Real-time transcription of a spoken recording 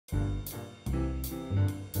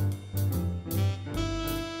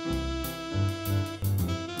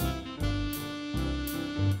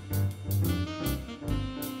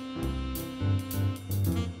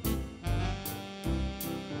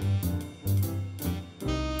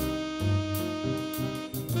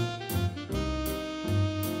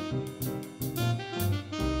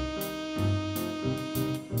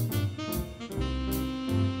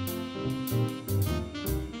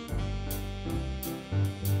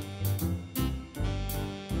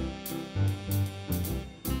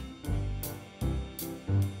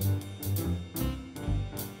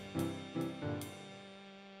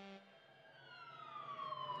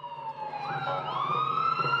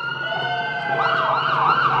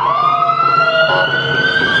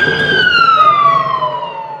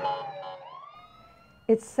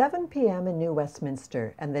It's 7 p.m. in New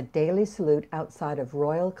Westminster, and the daily salute outside of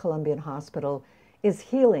Royal Columbian Hospital is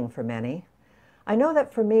healing for many. I know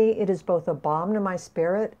that for me, it is both a balm to my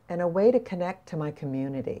spirit and a way to connect to my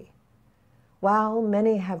community. While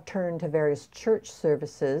many have turned to various church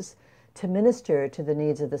services to minister to the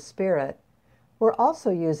needs of the Spirit, we're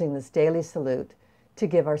also using this daily salute to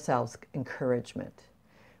give ourselves encouragement.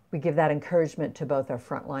 We give that encouragement to both our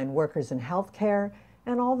frontline workers in healthcare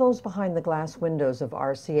and all those behind the glass windows of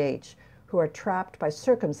RCH who are trapped by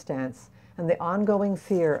circumstance and the ongoing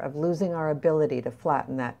fear of losing our ability to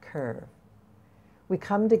flatten that curve. We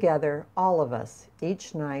come together, all of us,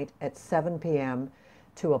 each night at 7 p.m.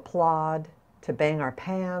 to applaud, to bang our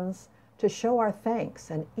pans, to show our thanks,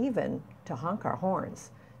 and even to honk our horns,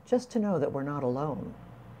 just to know that we're not alone.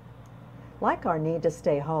 Like our need to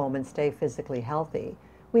stay home and stay physically healthy,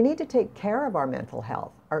 we need to take care of our mental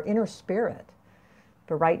health, our inner spirit.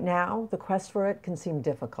 But right now, the quest for it can seem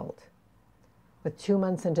difficult. With 2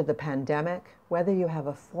 months into the pandemic, whether you have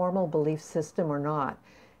a formal belief system or not,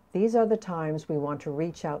 these are the times we want to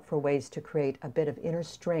reach out for ways to create a bit of inner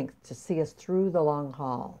strength to see us through the long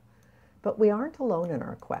haul. But we aren't alone in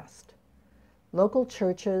our quest. Local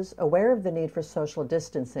churches, aware of the need for social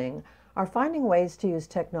distancing, are finding ways to use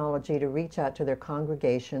technology to reach out to their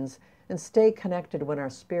congregations and stay connected when our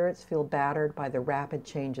spirits feel battered by the rapid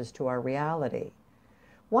changes to our reality.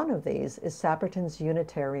 One of these is Sapperton's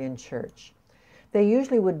Unitarian Church. They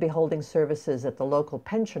usually would be holding services at the local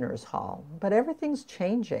pensioners' hall, but everything's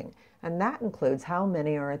changing, and that includes how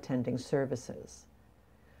many are attending services.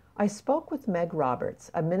 I spoke with Meg Roberts,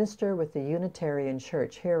 a minister with the Unitarian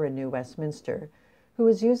Church here in New Westminster, who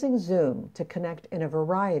is using Zoom to connect in a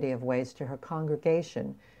variety of ways to her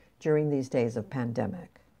congregation during these days of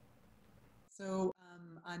pandemic. So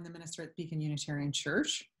I'm the minister at Beacon Unitarian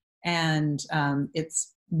Church, and it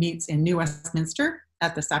meets in New Westminster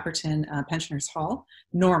at the Sapperton Pensioners Hall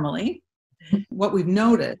normally. What we've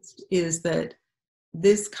noticed is that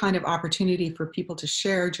this kind of opportunity for people to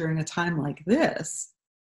share during a time like this,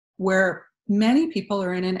 where many people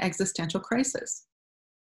are in an existential crisis.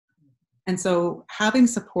 And so having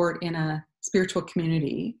support in a spiritual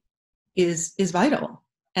community is vital.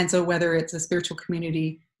 And so whether it's a spiritual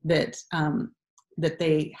community that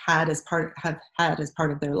they have had as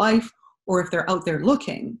part of their life, or if they're out there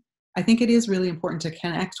looking, I think it is really important to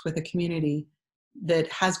connect with a community that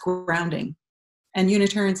has grounding. And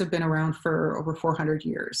Unitarians have been around for over 400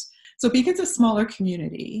 years. So Beacon's a smaller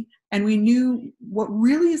community, and we knew what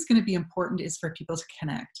really is going to be important is for people to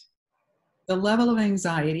connect. The level of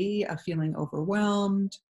anxiety, of feeling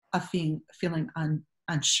overwhelmed, of feeling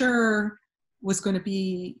unsure was going to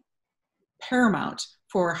be paramount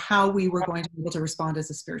for how we were going to be able to respond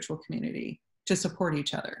as a spiritual community to support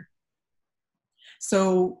each other.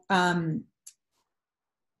 So my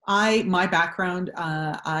background,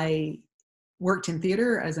 I worked in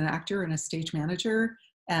theater as an actor and a stage manager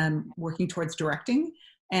and working towards directing.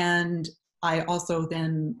 And I also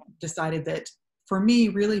then decided that for me,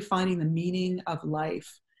 really finding the meaning of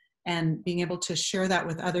life and being able to share that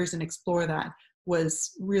with others and explore that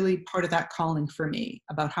was really part of that calling for me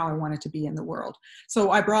about how I wanted to be in the world.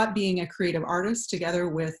 So I brought being a creative artist together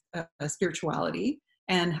with a spirituality,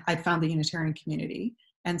 and I found the Unitarian community.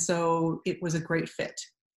 And so it was a great fit.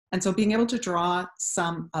 And so being able to draw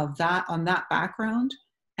some of that on that background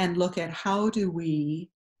and look at how do we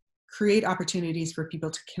create opportunities for people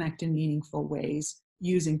to connect in meaningful ways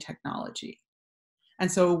using technology.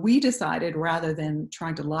 And so we decided, rather than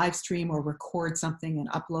trying to live stream or record something and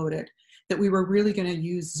upload it, that we were really going to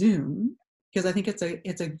use Zoom, because I think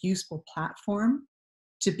it's a useful platform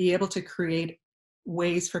to be able to create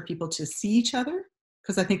ways for people to see each other,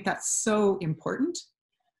 because I think that's so important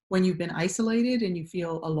when you've been isolated and you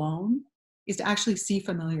feel alone, is to actually see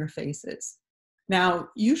familiar faces. Now,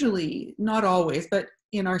 usually, not always, but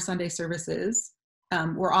in our Sunday services,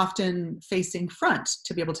 we're often facing front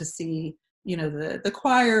to be able to see, the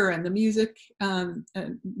choir and the music, and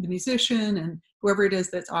the musician and whoever it is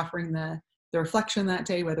that's offering the reflection that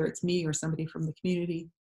day, whether it's me or somebody from the community.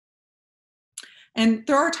 And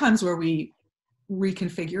there are times where we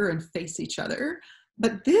reconfigure and face each other,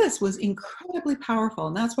 but this was incredibly powerful,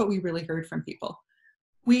 and that's what we really heard from people.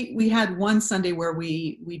 We had one Sunday where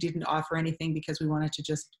we didn't offer anything because we wanted to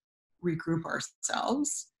just regroup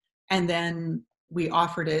ourselves, and then we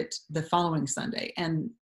offered it the following Sunday. And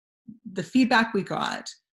the feedback we got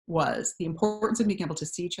was the importance of being able to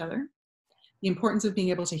see each other, the importance of being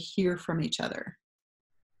able to hear from each other.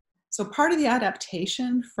 So part of the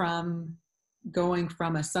adaptation from going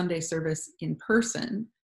from a Sunday service in person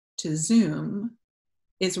to Zoom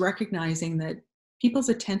is recognizing that people's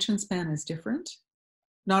attention span is different.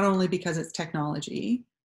 not only because it's technology,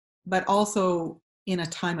 but also in a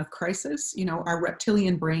time of crisis. You know, our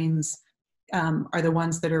reptilian brains are the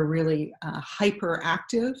ones that are really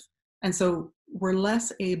hyperactive. And so we're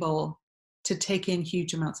less able to take in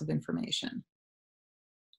huge amounts of information.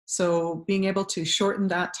 So being able to shorten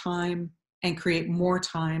that time and create more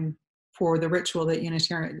time for the ritual that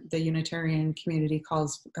the Unitarian community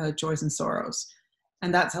calls joys and sorrows.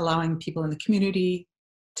 And that's allowing people in the community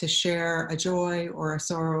to share a joy or a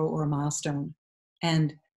sorrow or a milestone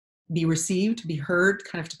and be received, be heard,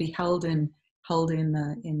 kind of to be held in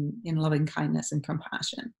loving kindness and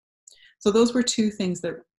compassion. So those were two things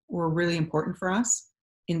that were really important for us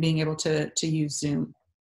in being able to use Zoom.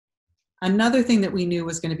 Another thing that we knew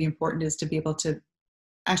was going to be important is to be able to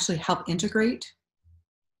actually help integrate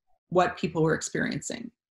what people were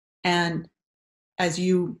experiencing. And as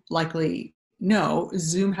you likely know,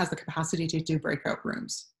 Zoom has the capacity to do breakout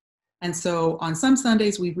rooms. And so on some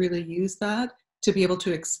Sundays, we really use that to be able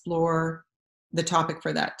to explore the topic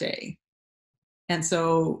for that day. And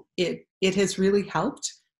so it has really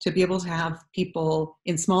helped to be able to have people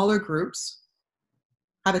in smaller groups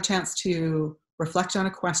have a chance to reflect on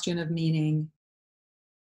a question of meaning,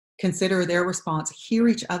 consider their response, hear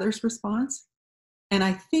each other's response. And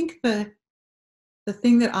I think the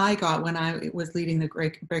thing that I got when I was leading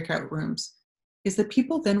the breakout rooms is that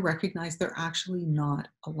people then recognize they're actually not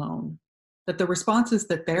alone, that the responses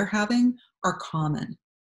that they're having are common.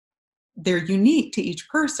 They're unique to each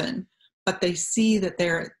person, but they see that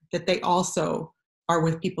they also are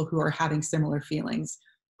with people who are having similar feelings,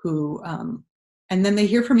 and then they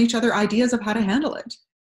hear from each other ideas of how to handle it.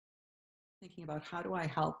 Thinking about how do I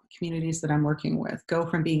help communities that I'm working with go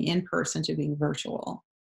from being in person to being virtual.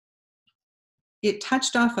 It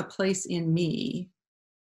touched off a place in me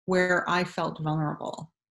where I felt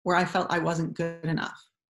vulnerable, where I felt I wasn't good enough,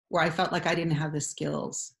 where I felt like I didn't have the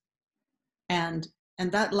skills. And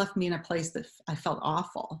that left me in a place that I felt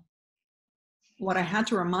awful. What I had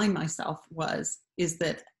to remind myself is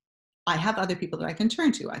that I have other people that I can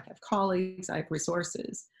turn to. I have colleagues, I have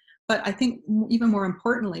resources. But I think even more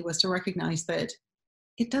importantly was to recognize that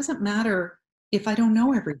it doesn't matter if I don't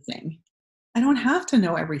know everything. I don't have to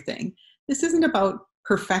know everything. This isn't about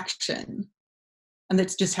perfection. And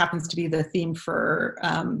that just happens to be the theme for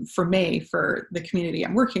May, for the community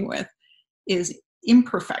I'm working with, is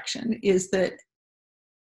imperfection, is that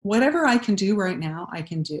whatever I can do right now, I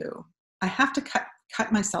can do. I have to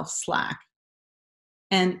cut myself slack.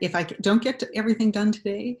 And if I don't get everything done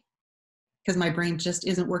today, because my brain just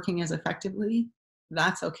isn't working as effectively,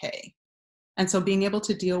 that's okay. And so being able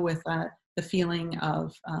to deal with the feeling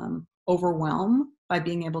of overwhelm by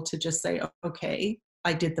being able to just say, okay,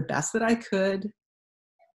 I did the best that I could,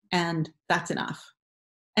 and that's enough.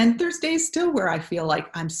 And there's days still where I feel like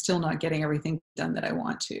I'm still not getting everything done that I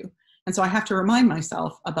want to. And so I have to remind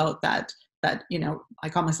myself about that, you know, I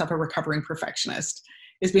call myself a recovering perfectionist,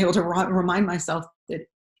 is being able to remind myself that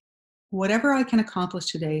whatever I can accomplish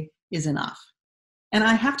today is enough. And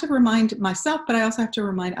I have to remind myself, but I also have to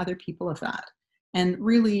remind other people of that. And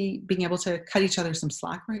really being able to cut each other some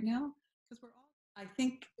slack right now. Because I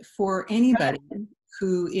think for anybody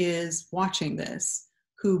who is watching this,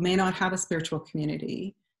 who may not have a spiritual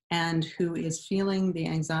community, and who is feeling the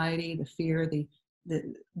anxiety, the fear, the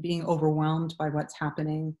being overwhelmed by what's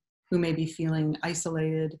happening, who may be feeling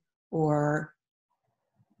isolated or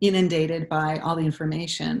inundated by all the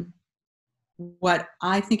information, what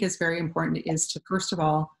I think is very important is to, first of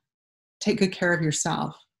all, take good care of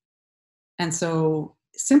yourself. And so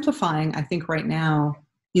simplifying, I think right now,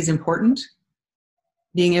 is important.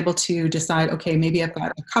 Being able to decide, okay, maybe I've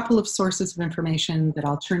got a couple of sources of information that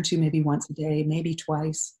I'll turn to maybe once a day, maybe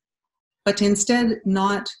twice, but to instead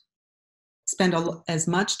not spend as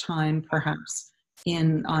much time perhaps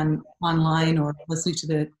online or listening to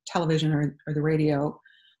the television or the radio,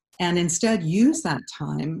 and instead use that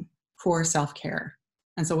time for self-care.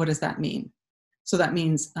 And so what does that mean? So that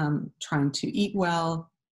means trying to eat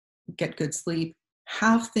well, get good sleep,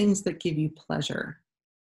 have things that give you pleasure,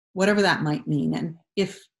 whatever that might mean. And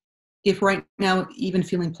if right now even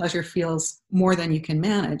feeling pleasure feels more than you can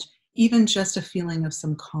manage, even just a feeling of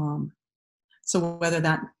some calm. So whether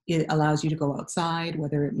that it allows you to go outside,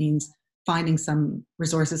 whether it means finding some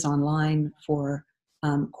resources online for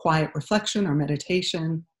quiet reflection or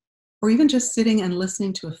meditation, or even just sitting and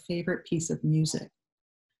listening to a favorite piece of music,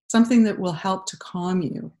 something that will help to calm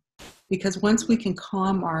you. Because once we can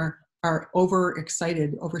calm our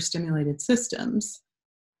overexcited, overstimulated systems,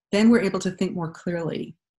 then we're able to think more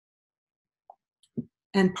clearly.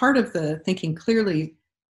 And part of the thinking clearly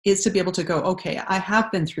is to be able to go, okay, I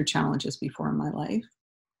have been through challenges before in my life.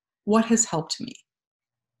 What has helped me?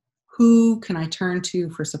 Who can I turn to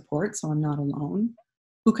for support so I'm not alone?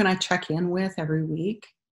 Who can I check in with every week?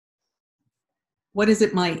 What is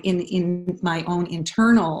it in my own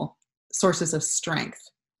internal sources of strength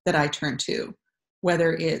that I turn to?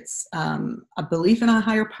 Whether it's a belief in a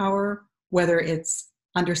higher power, whether it's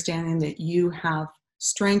understanding that you have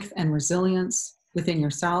strength and resilience within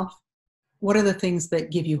yourself. What are the things that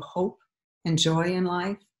give you hope and joy in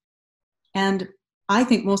life? And I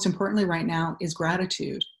think most importantly right now is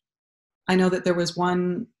gratitude. I know that there was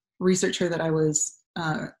one researcher that I was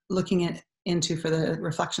looking into for the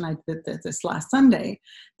reflection I did this last Sunday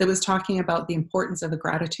that was talking about the importance of a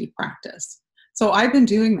gratitude practice. So I've been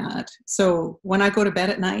doing that. So when I go to bed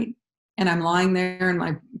at night and I'm lying there and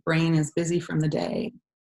my brain is busy from the day,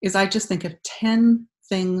 is I just think of 10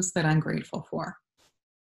 things that I'm grateful for.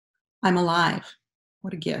 I'm alive.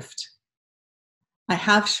 What a gift. I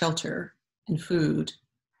have shelter and food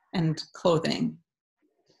and clothing.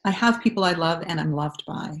 I have people I love and I'm loved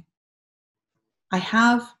by. I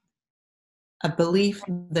have a belief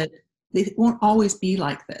that it won't always be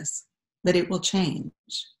like this, that it will change.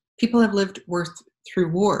 People have lived through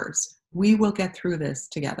wars. We will get through this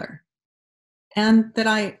together. And that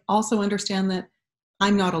I also understand that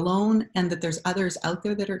I'm not alone and that there's others out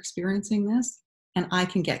there that are experiencing this, and I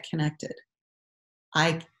can get connected.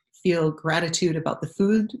 I feel gratitude about the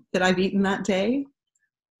food that I've eaten that day.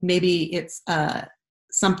 Maybe it's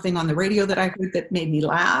something on the radio that I heard that made me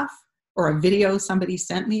laugh, or a video somebody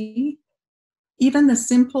sent me. Even the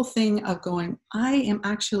simple thing of going, I'm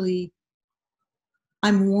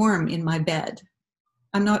warm in my bed.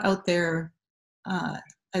 I'm not out there,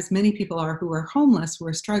 as many people are who are homeless, who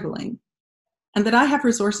are struggling. And that I have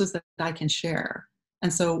resources that I can share.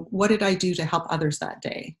 And so what did I do to help others that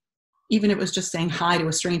day? Even if it was just saying hi to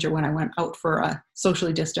a stranger when I went out for a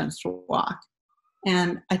socially distanced walk.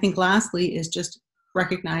 And I think lastly is just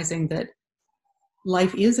recognizing that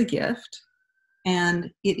life is a gift, and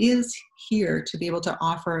it is here to be able to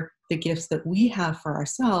offer the gifts that we have for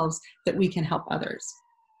ourselves that we can help others.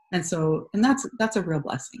 And that's a real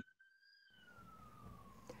blessing.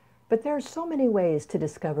 But there are so many ways to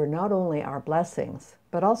discover not only our blessings,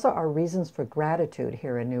 but also our reasons for gratitude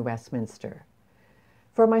here in New Westminster.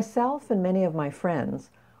 For myself and many of my friends,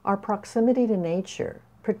 our proximity to nature,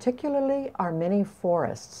 particularly our many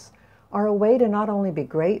forests, are a way to not only be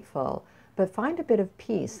grateful, but find a bit of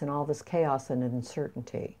peace in all this chaos and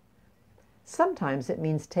uncertainty. Sometimes it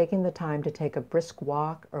means taking the time to take a brisk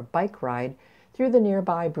walk or bike ride through the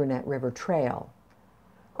nearby Brunette River Trail.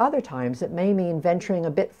 Other times it may mean venturing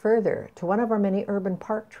a bit further to one of our many urban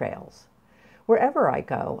park trails. Wherever I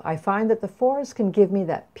go, I find that the forest can give me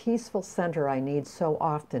that peaceful center I need so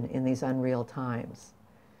often in these unreal times.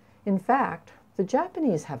 In fact, the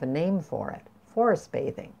Japanese have a name for it, forest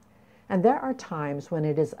bathing, and there are times when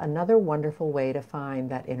it is another wonderful way to find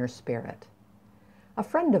that inner spirit. A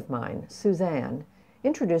friend of mine, Suzanne,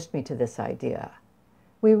 introduced me to this idea.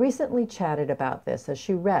 We recently chatted about this as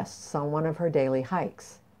she rests on one of her daily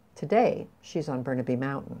hikes. Today, she's on Burnaby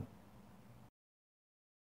Mountain.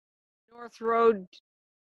 North Road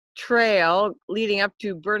Trail leading up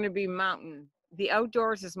to Burnaby Mountain. The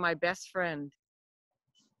outdoors is my best friend.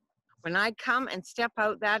 When I come and step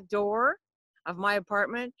out that door of my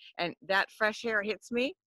apartment and that fresh air hits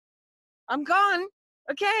me, I'm gone.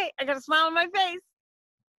 Okay, I got a smile on my face.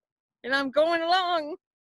 And I'm going along.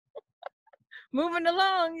 Moving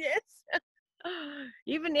along, yes.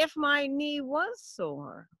 Even if my knee was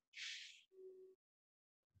sore,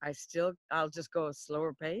 I'll just go a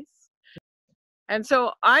slower pace. And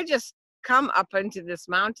so I just come up into this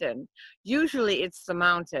mountain. Usually it's the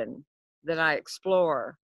mountain that I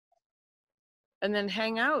explore and then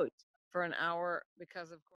hang out for an hour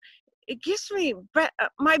because of it gives me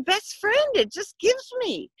my best friend. It just gives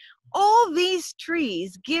me all these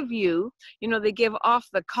trees give you, they give off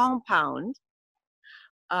the compound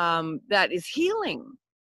that is healing.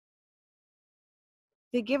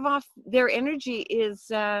 They give off their energy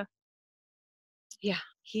is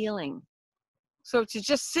healing. So to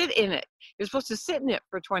just sit in it, you're supposed to sit in it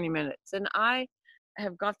for 20 minutes. And I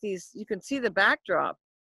have got these, you can see the backdrop.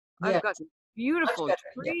 Yeah. I've got beautiful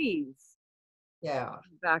trees. Yeah.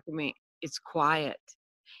 Back of me. It's quiet.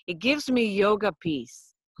 It gives me yoga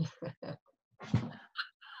peace.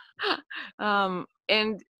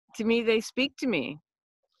 And to me, they speak to me.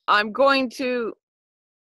 I'm going to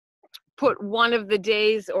put one of the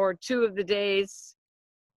days or two of the days,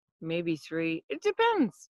 maybe three. It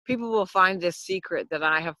depends. People will find this secret that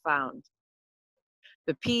I have found.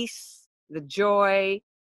 The peace, the joy,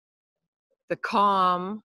 the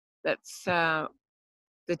calm that's the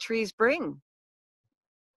trees bring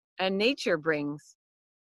and nature brings.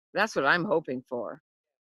 That's what I'm hoping for.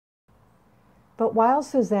 But while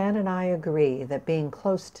Suzanne and I agree that being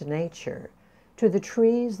close to nature, to the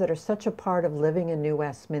trees that are such a part of living in New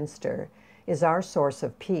Westminster, is our source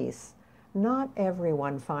of peace, not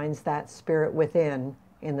everyone finds that spirit within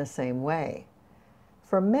in the same way.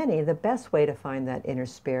 For many, the best way to find that inner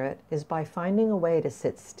spirit is by finding a way to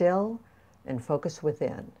sit still and focus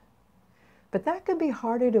within. But that can be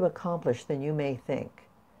harder to accomplish than you may think.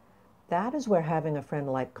 That is where having a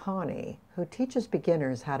friend like Connie, who teaches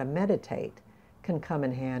beginners how to meditate, can come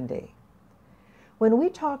in handy. When we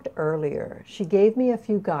talked earlier, she gave me a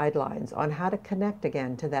few guidelines on how to connect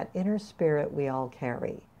again to that inner spirit we all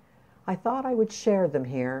carry. I thought I would share them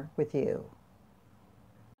here with you.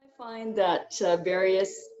 I find that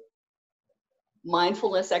various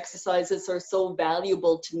mindfulness exercises are so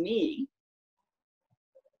valuable to me.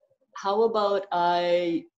 How about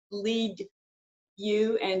I lead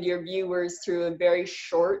you and your viewers through a very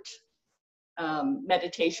short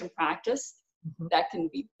meditation practice that can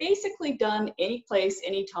be basically done any place,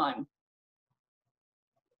 anytime.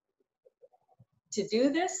 To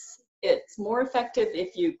do this, it's more effective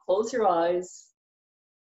if you close your eyes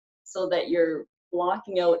so that you're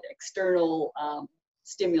blocking out external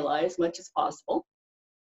stimuli as much as possible.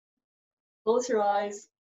 Close your eyes.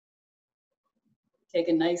 Take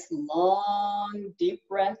a nice, long, deep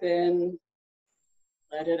breath in.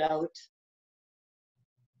 Let it out.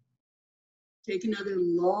 Take another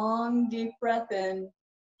long, deep breath in.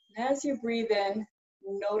 And as you breathe in,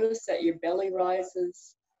 notice that your belly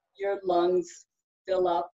rises, your lungs fill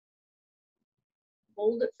up.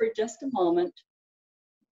 Hold it for just a moment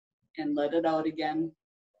and let it out again.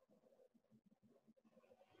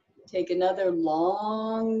 Take another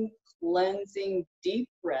long, cleansing, deep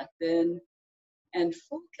breath in and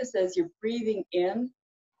focus as you're breathing in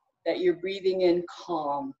that you're breathing in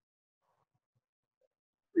calm.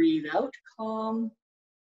 Breathe out calm.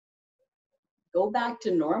 Go back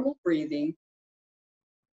to normal breathing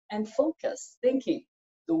and focus, thinking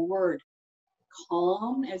the word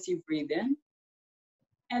calm as you breathe in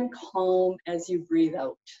and calm as you breathe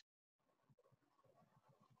out.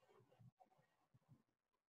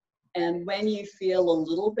 And when you feel a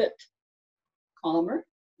little bit calmer,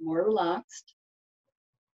 more relaxed,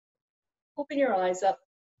 open your eyes up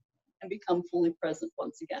and become fully present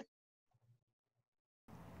once again.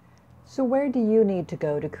 So where do you need to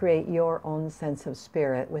go to create your own sense of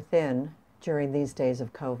spirit within during these days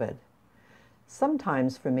of COVID?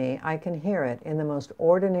 Sometimes for me, I can hear it in the most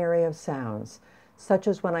ordinary of sounds, such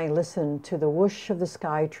as when I listen to the whoosh of the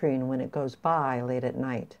skytrine when it goes by late at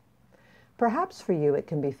night. Perhaps for you it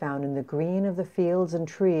can be found in the green of the fields and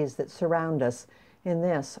trees that surround us in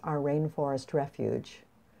this, our rainforest refuge.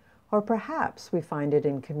 Or perhaps we find it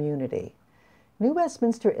in community. New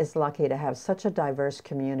Westminster is lucky to have such a diverse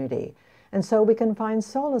community, and so we can find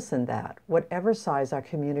solace in that, whatever size our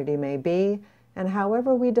community may be, and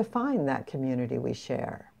however we define that community we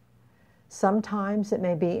share. Sometimes it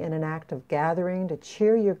may be in an act of gathering to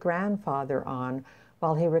cheer your grandfather on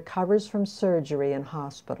while he recovers from surgery in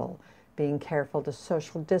hospital, being careful to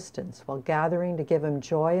social distance while gathering to give him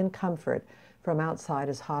joy and comfort from outside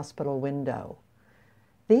his hospital window.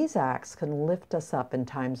 These acts can lift us up in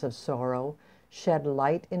times of sorrow, shed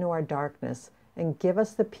light into our darkness, and give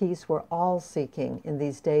us the peace we're all seeking in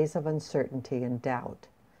these days of uncertainty and doubt.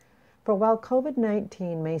 For while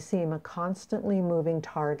COVID-19 may seem a constantly moving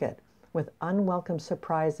target with unwelcome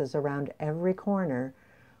surprises around every corner,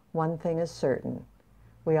 one thing is certain.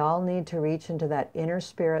 We all need to reach into that inner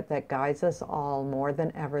spirit that guides us all more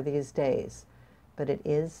than ever these days. But it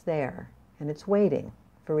is there, and it's waiting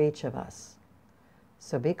for each of us.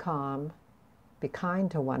 So be calm, be kind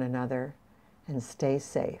to one another, and stay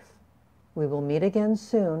safe. We will meet again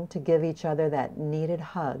soon to give each other that needed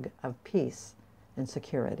hug of peace and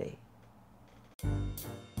security.